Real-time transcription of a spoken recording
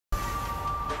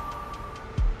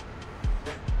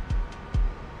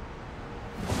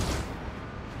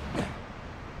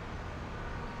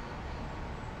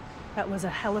That was a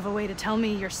hell of a way to tell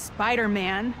me you're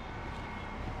Spider-Man.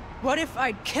 What if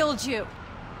I'd killed you?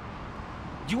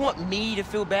 You want me to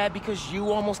feel bad because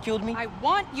you almost killed me? I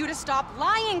want you to stop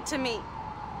lying to me!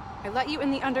 I let you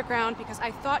in the underground because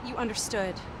I thought you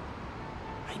understood.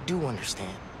 I do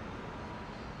understand.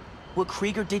 What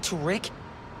Krieger did to Rick?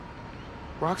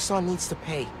 Roxxon needs to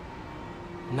pay.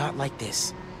 Not like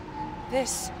this.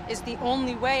 This is the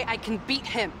only way I can beat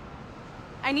him.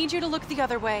 I need you to look the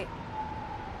other way.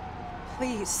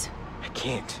 Please. I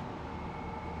can't.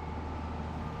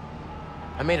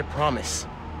 I made a promise.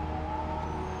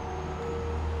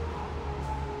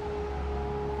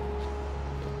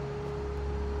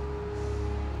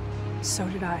 So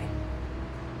did I.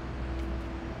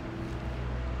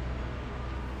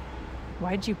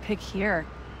 Why'd you pick here?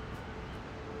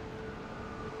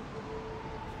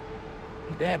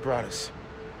 Dad brought us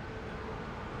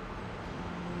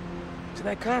to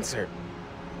that concert.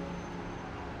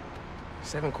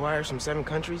 7 choirs from 7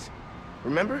 countries.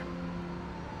 Remember?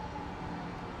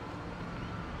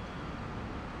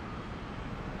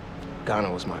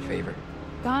 Ghana was my favorite.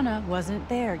 Ghana wasn't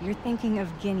there. You're thinking of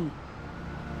Guinea.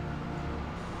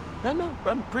 No,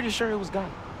 I'm pretty sure it was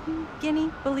Ghana. Guinea,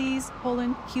 Belize,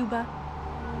 Poland, Cuba.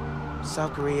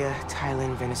 South Korea,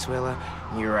 Thailand, Venezuela.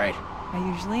 You're right.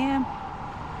 I usually am.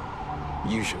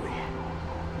 Usually.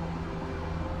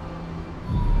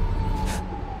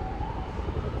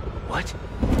 What?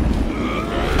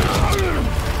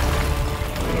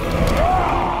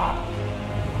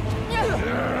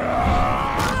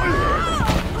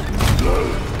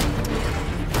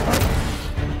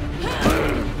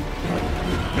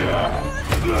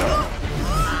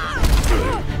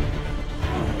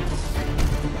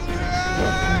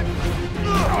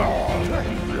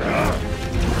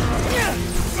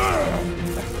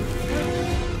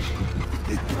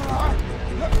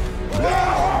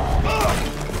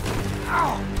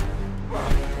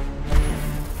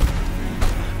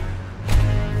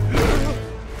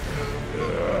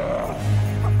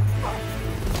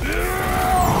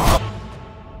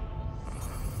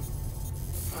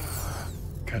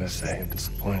 Gotta say, I'm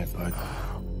disappointed, bud.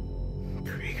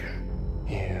 Krieger.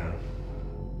 Yeah.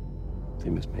 See,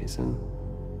 Miss Mason?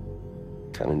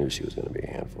 Kinda knew she was gonna be a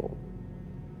handful.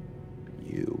 But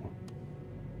you.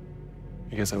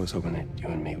 I guess I was hoping that you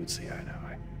and me would see eye to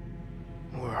eye.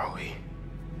 Where are we?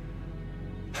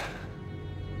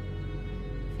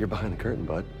 You're behind the curtain,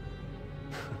 bud.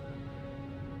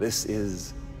 This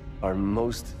is our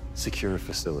most secure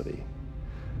facility.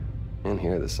 And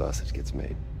here the sausage gets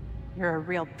made. You're a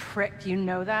real prick, you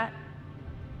know that?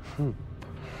 You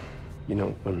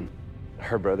know, when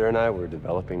her brother and I were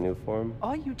developing new form,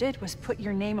 All you did was put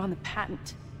your name on the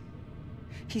patent.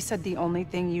 He said the only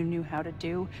thing you knew how to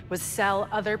do was sell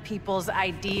other people's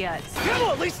ideas. Yeah,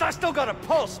 well, at least I still got a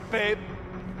pulse, babe.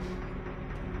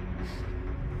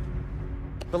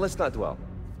 but let's not dwell,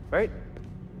 right?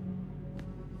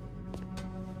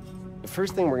 The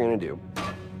first thing we're gonna do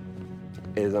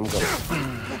is I'm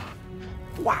gonna...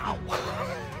 Wow!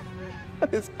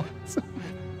 That is awesome.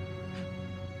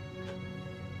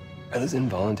 Are those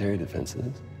involuntary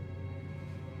defenses?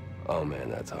 Oh man,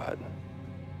 that's hot.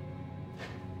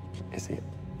 You see,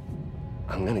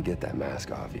 I'm gonna get that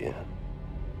mask off you.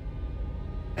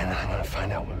 And I'm gonna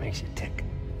find out what makes you tick.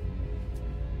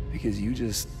 Because you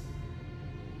just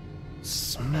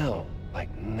smell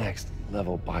like next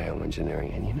level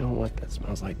bioengineering. And you know what that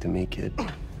smells like to me, kid?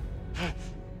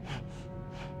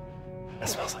 That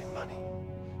smells like money.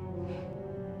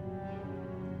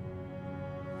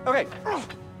 Okay,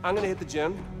 I'm gonna hit the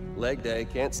gym. Leg day,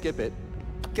 can't skip it.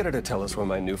 Get her to tell us where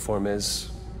my new form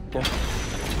is. Yeah.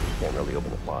 Can't really open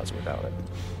the plaza without it.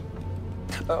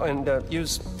 Oh, and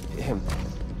use him.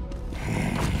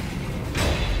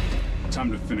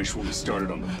 Time to finish what we started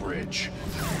on the bridge.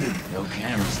 No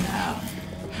cameras now.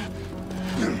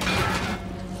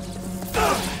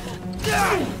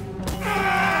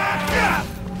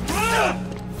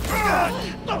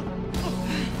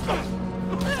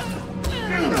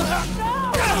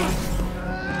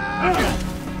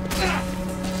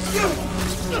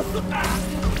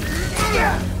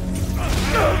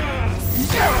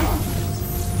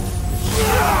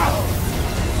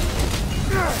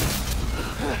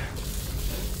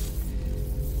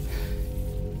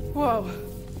 Whoa.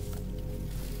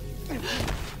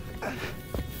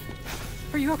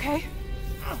 Are you okay?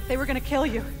 They were gonna kill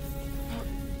you.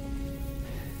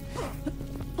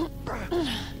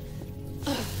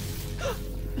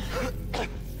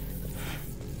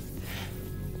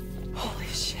 Holy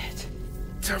shit.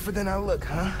 Tougher than I look,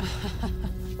 huh?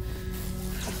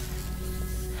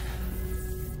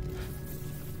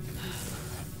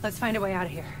 Let's find a way out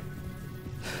of here.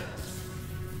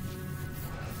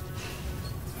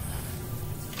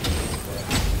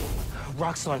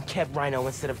 Roxxon kept Rhino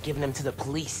instead of giving him to the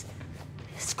police.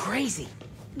 It's crazy.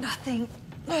 Nothing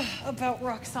about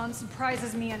Roxxon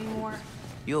surprises me anymore.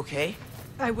 You okay?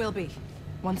 I will be,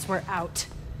 once we're out.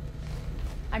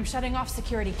 I'm shutting off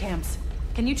security cams.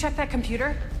 Can you check that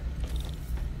computer?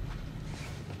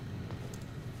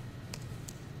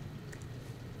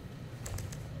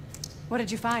 What did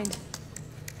you find?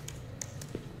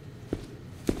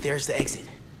 There's the exit.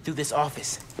 Through this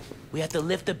office. We have to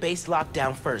lift the base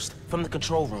lockdown first, from the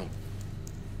control room.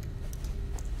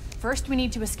 First, we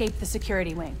need to escape the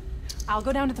security wing. I'll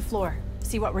go down to the floor,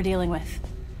 see what we're dealing with.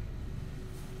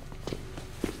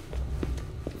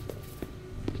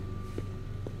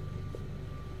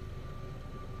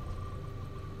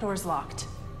 Door's locked.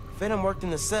 Venom worked in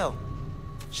the cell.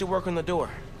 Should work on the door.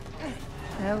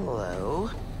 Hello?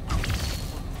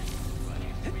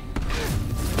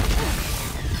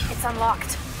 It's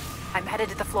unlocked. I'm headed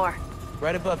to the floor.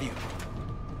 Right above you.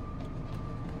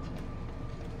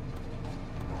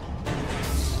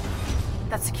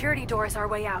 That security door is our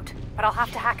way out, but I'll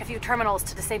have to hack a few terminals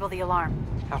to disable the alarm.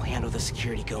 I'll handle the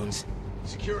security goons.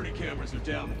 Security cameras are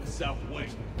down in the south wing.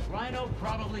 Rhino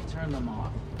probably turned them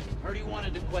off. Heard he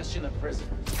wanted to question the prisoner.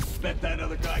 Bet that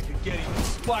other guy could get even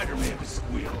Spiderman to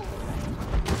squeal.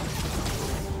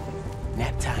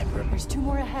 Nap time, bro. There's 2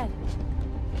 more ahead.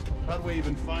 How do we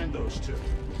even find those two?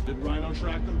 Did Rhino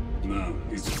track them? No,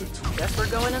 he's just a tool. Guess we're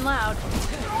going in loud.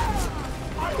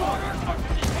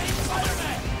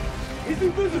 He's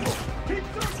invisible! Keep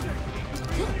searching!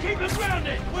 Keep him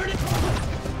grounded! Where did...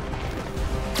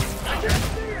 I can't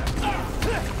see him!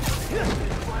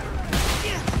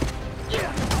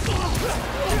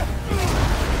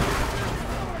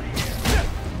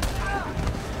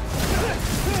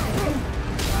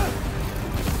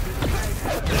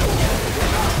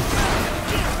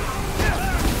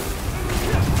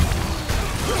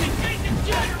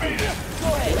 Go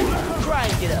ahead. Try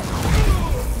and get up.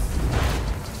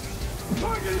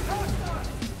 Target is hostile!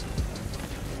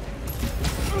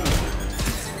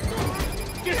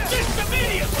 Get fixed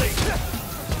immediately!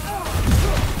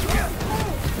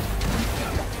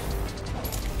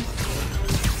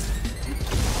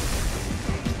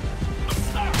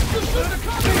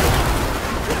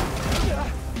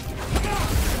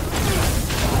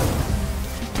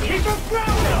 Keep him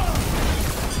grounded!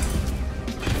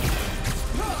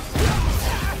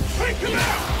 Take him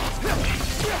out!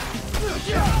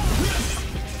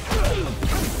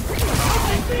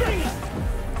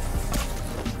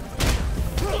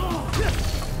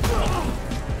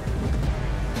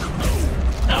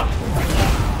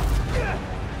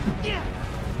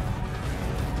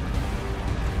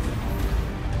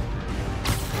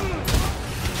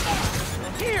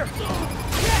 Here!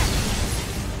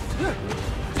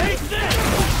 Take this!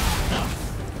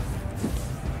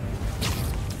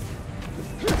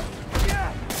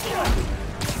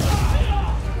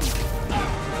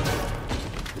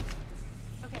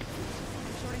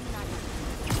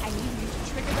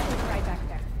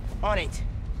 On it.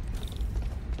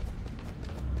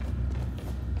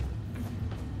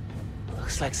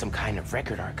 Looks like some kind of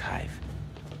record archive.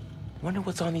 Wonder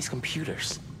what's on these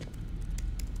computers.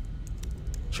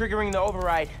 Triggering the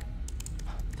override.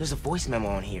 There's a voice memo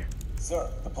on here. Sir,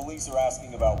 the police are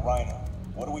asking about Rhino.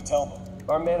 What do we tell them?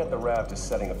 Our man at the raft is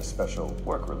setting up a special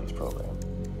work release program.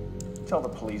 Tell the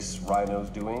police Rhino's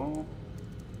doing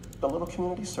a little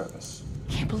community service.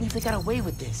 Can't believe they got away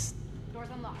with this. Door's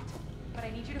unlocked, but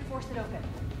I need you to force it open.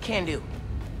 Can do.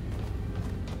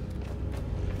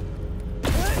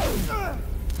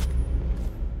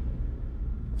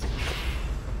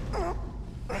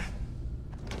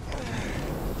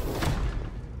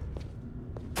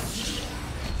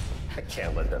 I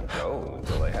can't let them go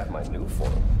until I have my new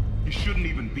form. You shouldn't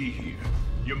even be here.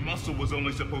 Your muscle was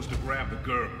only supposed to grab the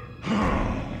girl.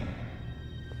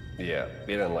 Yeah,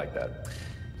 he didn't like that.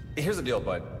 Here's the deal,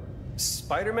 bud.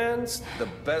 Spider-Man's the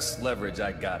best leverage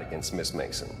I got against Miss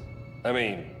Mason. I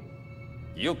mean,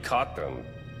 you caught them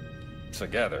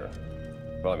together.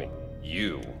 Well, I mean,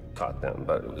 you caught them,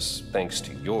 but it was thanks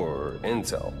to your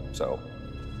intel, so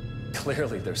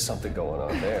clearly there's something going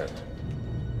on there.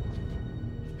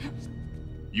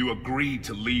 You agreed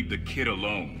to leave the kid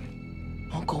alone.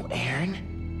 Uncle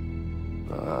Aaron?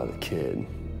 Ah, the kid.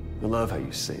 I love how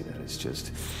you say that. It's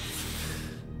just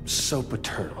so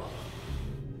paternal.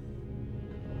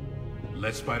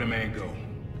 Let Spider-Man go,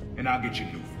 and I'll get you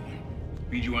new form.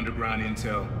 Feed you underground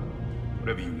intel,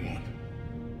 whatever you want.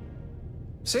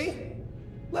 See?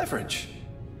 Leverage.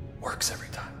 Works every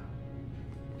time.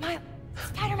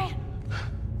 Spider-Man!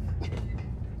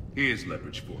 Here's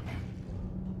leverage for you.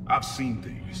 I've seen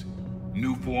things.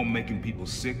 New form making people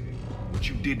sick, what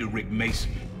you did to Rick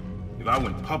Mason. If I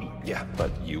went public... Yeah,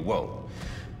 but you won't.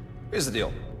 Here's the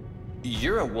deal.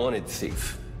 You're a wanted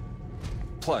thief.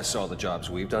 Plus all the jobs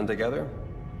we've done together.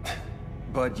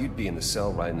 But you'd be in the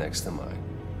cell right next to mine.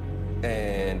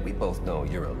 And we both know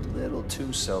you're a little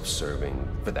too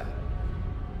self-serving for that.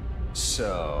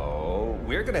 So,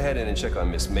 we're gonna head in and check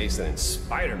on Miss Mason and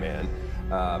Spiderman,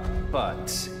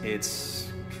 but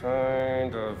it's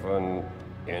kind of an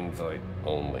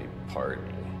invite-only party.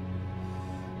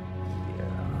 Yeah.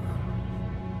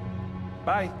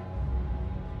 Bye.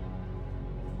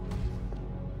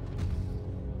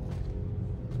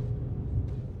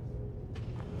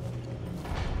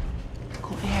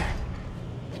 Go there.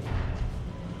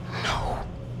 No.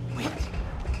 Wait.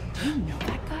 Do you know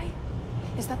that guy?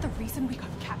 Is that the reason we got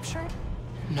captured?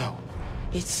 No.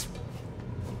 It's...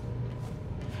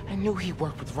 I knew he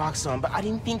worked with Roxxon, but I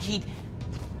didn't think he'd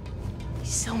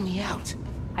sell me out.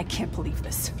 I can't believe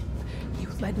this. You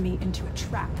led me into a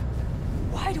trap.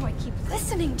 Why do I keep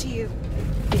listening to you?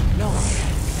 No.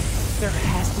 There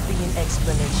has to be an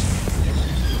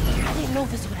explanation. I didn't know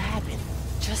this would happen.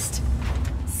 Just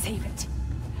save it.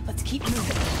 Let's keep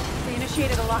moving. They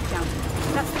initiated a lockdown.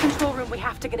 That's the control room we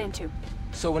have to get into.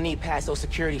 So we'll need past those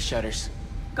security shutters.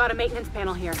 Got a maintenance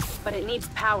panel here, but it needs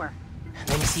power.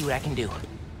 Let me see what I can do.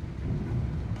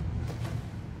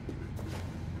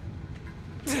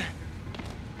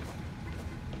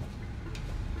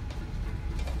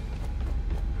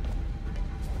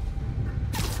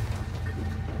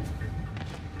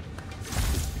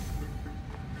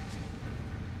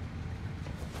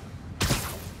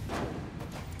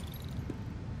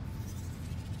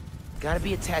 Gotta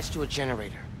be attached to a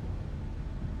generator.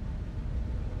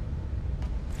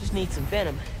 Just need some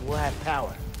venom, and we'll have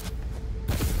power.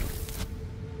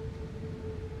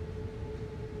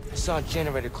 I saw a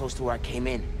generator close to where I came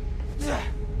in. There!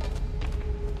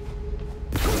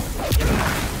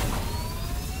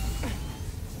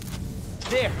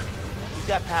 We've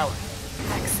got power.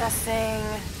 Accessing...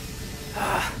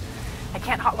 I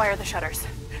can't hotwire the shutters,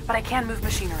 but I can move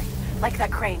machinery, like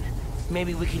that crane.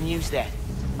 Maybe we can use that.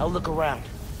 I'll look around.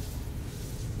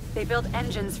 They build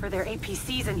engines for their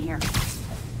APCs in here.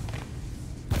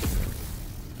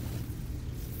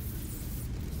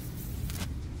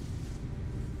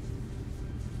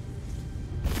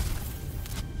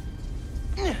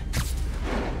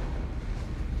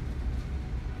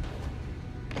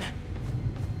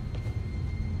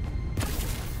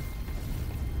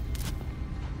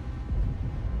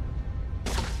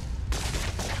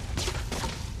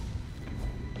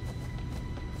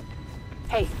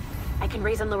 Hey, I can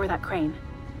raise and lower that crane.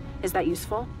 Is that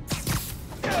useful?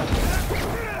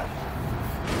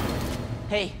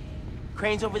 Hey,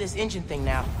 crane's over this engine thing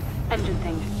now. Engine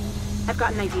thing. I've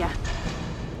got an idea.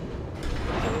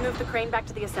 Can you move the crane back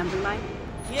to the assembly line?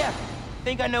 Yeah,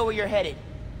 think I know where you're headed.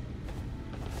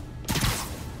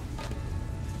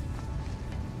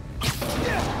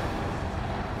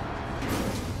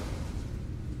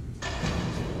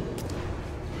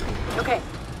 Okay,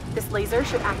 this laser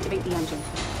should activate the engine.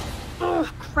 Oh,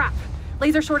 crap!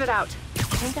 Laser shorted out. I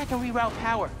think I can reroute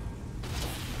power.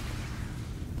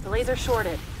 The laser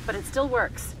shorted, but it still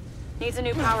works. Needs a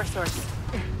new power source.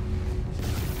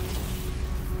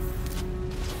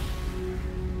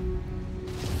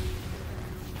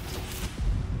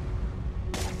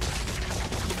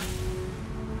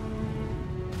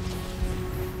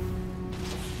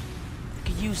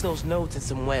 Could use those nodes and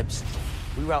some webs.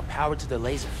 Reroute power to the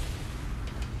laser.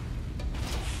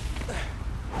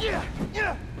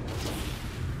 Yeah!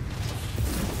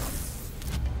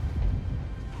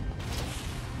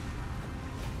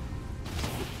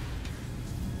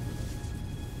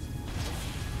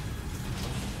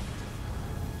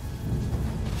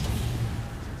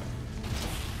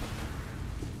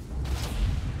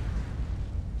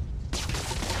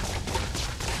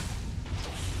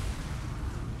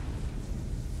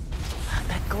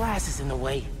 That glass is in the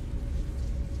way.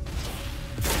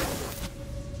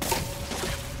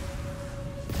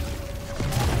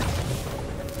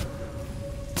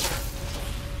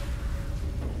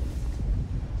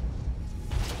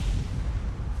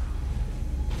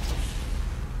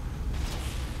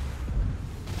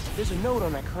 There's a note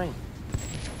on that crane.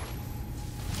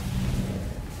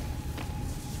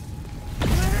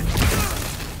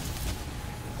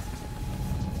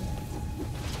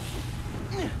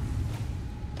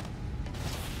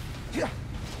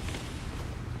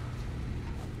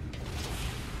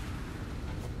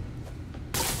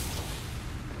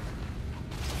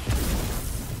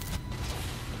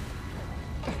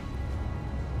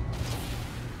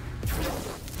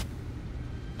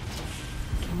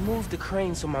 Move the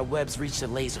crane so my webs reach the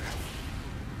laser.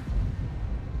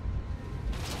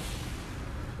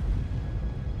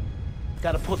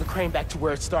 Gotta pull the crane back to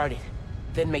where it started,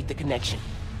 then make the connection.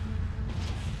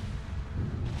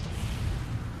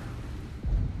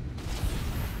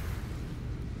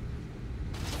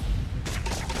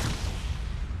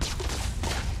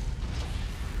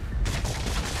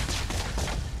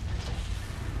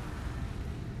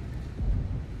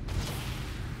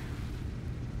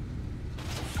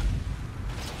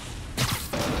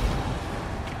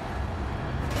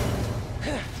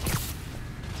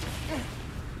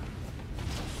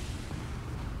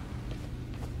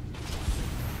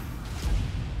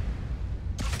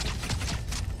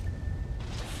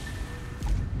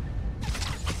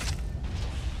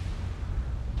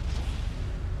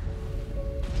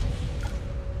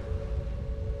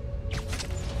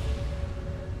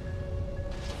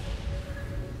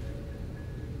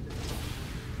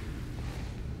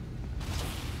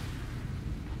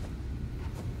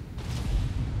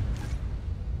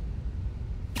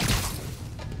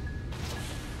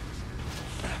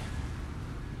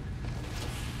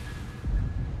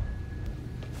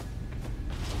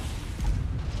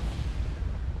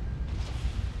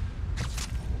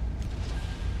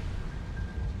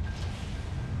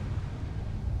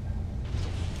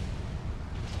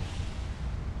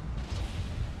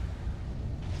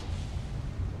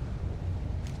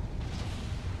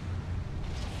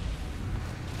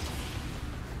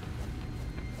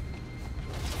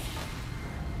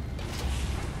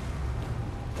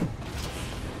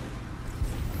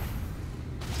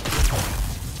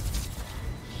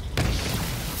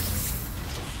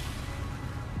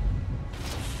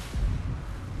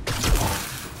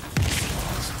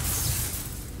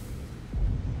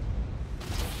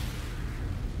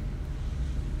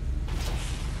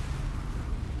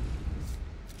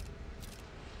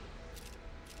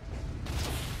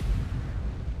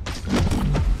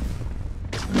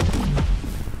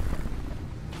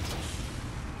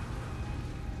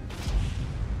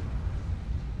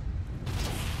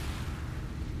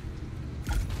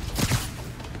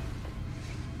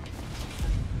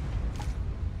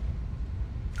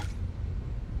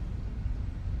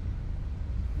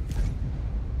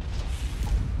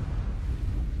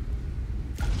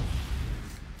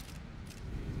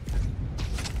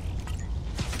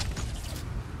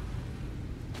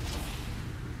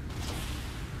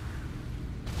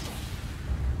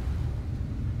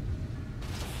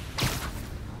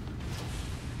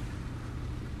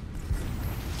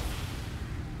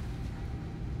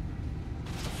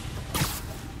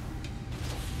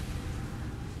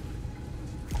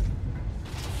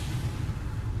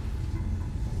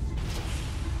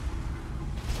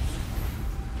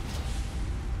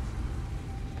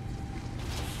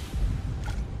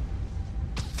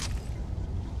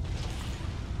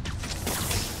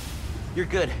 You're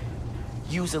good.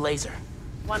 Use a laser.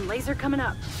 One laser coming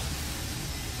up.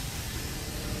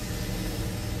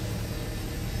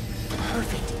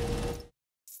 Perfect.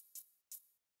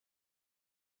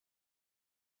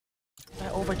 If I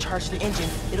overcharge the engine,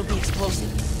 it'll be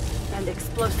explosive. And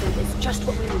explosive is just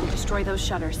what we need to destroy those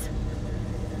shutters.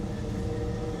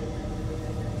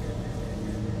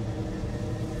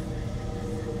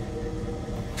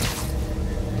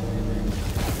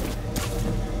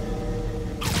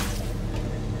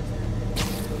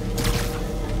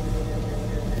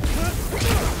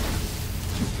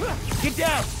 Get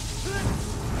down!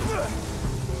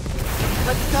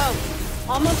 Let's go.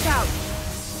 Almost out.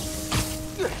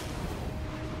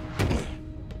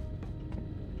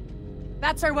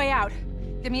 That's our way out.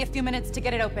 Give me a few minutes to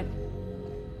get it open.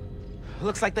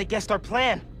 Looks like they guessed our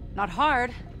plan. Not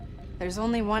hard. There's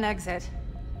only one exit.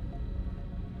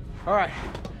 All right,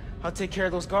 I'll take care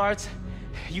of those guards.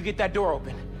 You get that door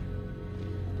open.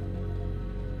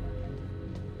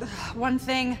 One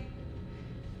thing.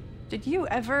 Did you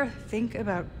ever think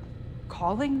about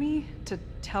calling me to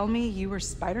tell me you were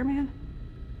Spider-Man?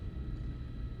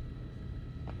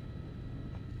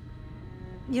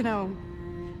 You know,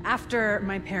 after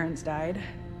my parents died,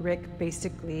 Rick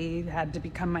basically had to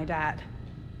become my dad.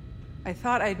 I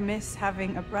thought I'd miss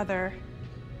having a brother,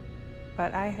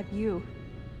 but I had you.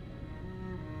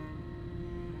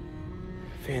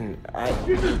 Finn,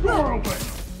 Get this door open!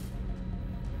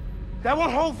 That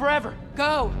won't hold forever.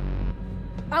 Go!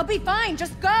 I'll be fine,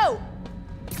 just go!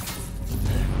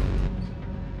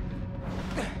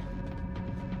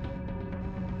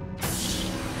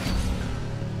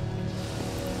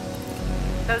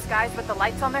 Those guys with the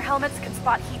lights on their helmets can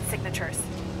spot heat signatures.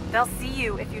 They'll see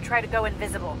you if you try to go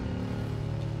invisible.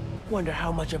 Wonder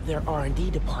how much of their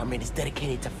R&D department is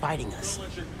dedicated to fighting us.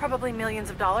 Probably millions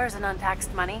of dollars in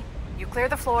untaxed money. You clear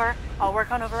the floor, I'll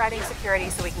work on overriding security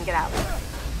so we can get out.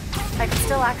 I can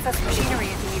still access machinery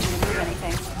if you need me to move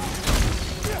anything.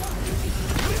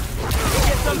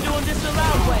 Guess I'm doing this the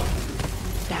loud way.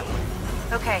 That one.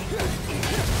 Okay.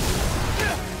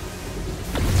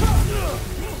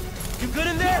 You good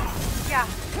in there? Yeah,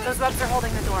 those webs are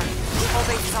holding the door. Whole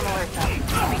base is on alert, though.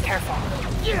 Be careful.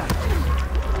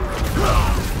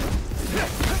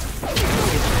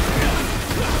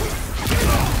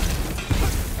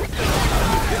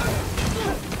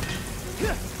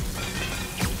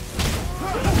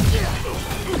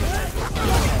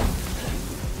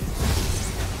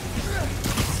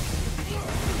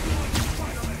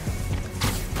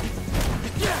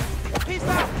 Peace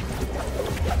out!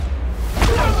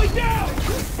 Down!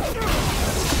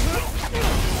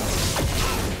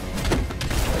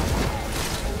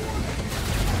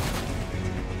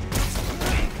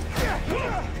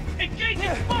 Engage the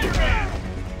Spiderman!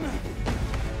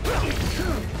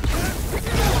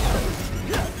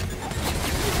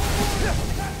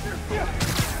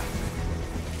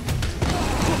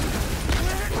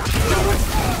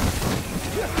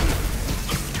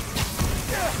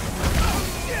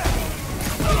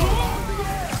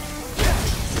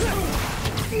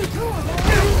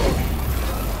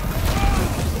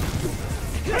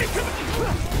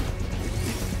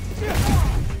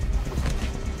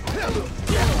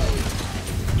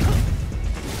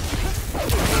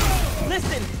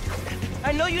 Listen!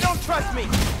 I know you don't trust me.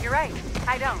 You're right.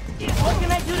 I don't. What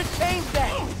can I do to change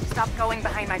that? Stop going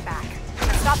behind my back.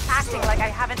 And stop acting like I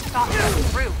haven't thought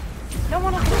this through. No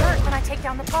one will get hurt when I take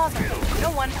down the plaza.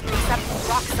 No one except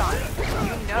Roxxon.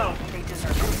 You know they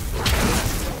deserve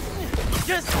it.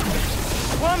 Just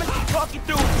promise to talk it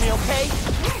through with me, okay?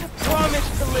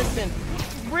 Promise to listen.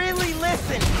 Really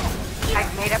listen.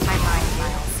 I've made up my mind,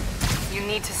 Miles. You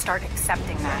need to start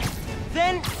accepting that.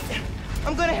 Then,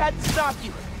 I'm gonna have to stop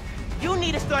you. You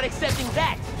need to start accepting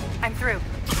that. I'm through.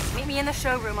 Meet me in the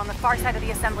showroom on the far side of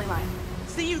the assembly line.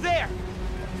 See you there.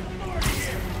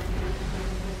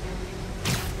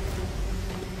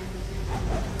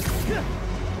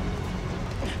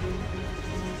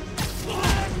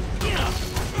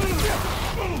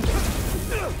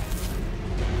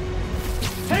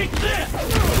 Take this!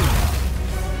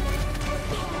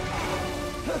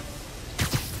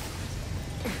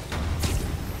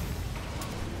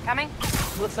 Coming?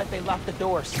 Looks like they locked the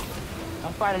doors.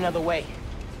 I'll find another way.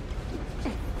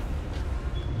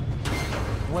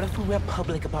 What if we went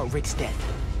public about Rick's death?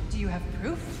 Do you have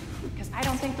proof? Because I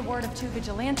don't think the word of two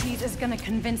vigilantes is gonna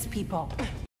convince people.